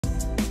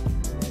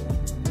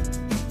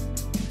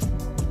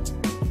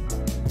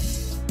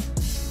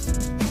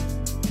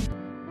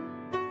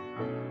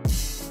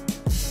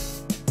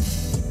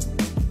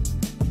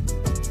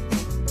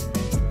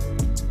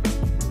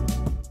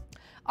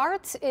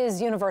Art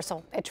is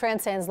universal. It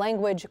transcends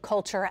language,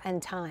 culture,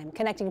 and time,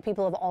 connecting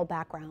people of all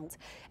backgrounds.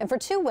 And for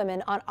two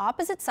women on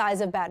opposite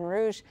sides of Baton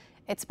Rouge,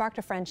 it sparked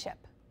a friendship.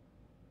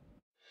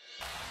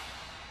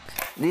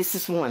 This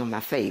is one of my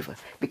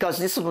favorites because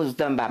this one was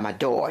done by my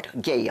daughter,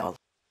 Gail.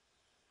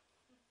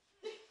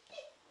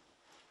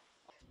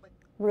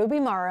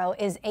 Ruby Morrow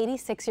is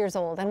 86 years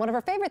old, and one of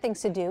her favorite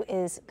things to do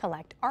is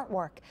collect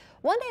artwork.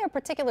 One day, a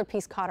particular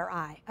piece caught her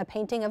eye, a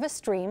painting of a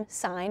stream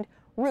signed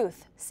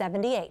Ruth,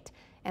 78,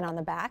 and on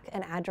the back,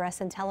 an address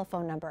and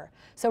telephone number.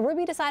 So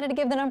Ruby decided to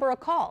give the number a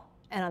call,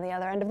 and on the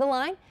other end of the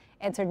line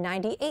answered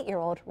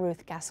 98-year-old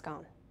Ruth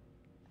Gascon.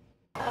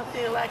 I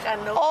feel like I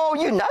know. Oh,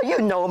 you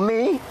know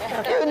me.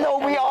 You know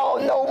we all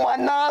know one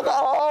another.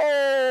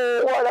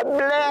 Oh, what a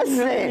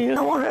blessing.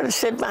 I want her to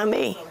sit by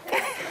me.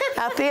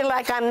 I feel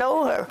like I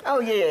know her.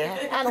 Oh,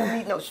 yeah. I don't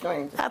meet no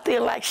strangers. I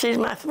feel like she's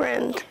my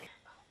friend.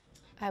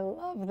 I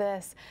love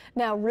this.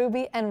 Now,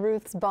 Ruby and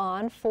Ruth's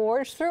bond,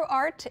 forged through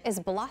art, is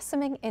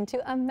blossoming into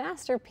a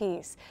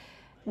masterpiece.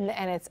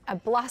 And it's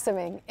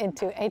blossoming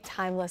into a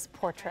timeless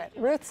portrait.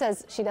 Ruth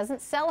says she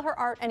doesn't sell her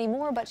art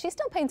anymore, but she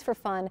still paints for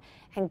fun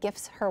and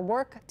gifts her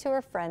work to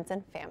her friends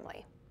and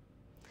family.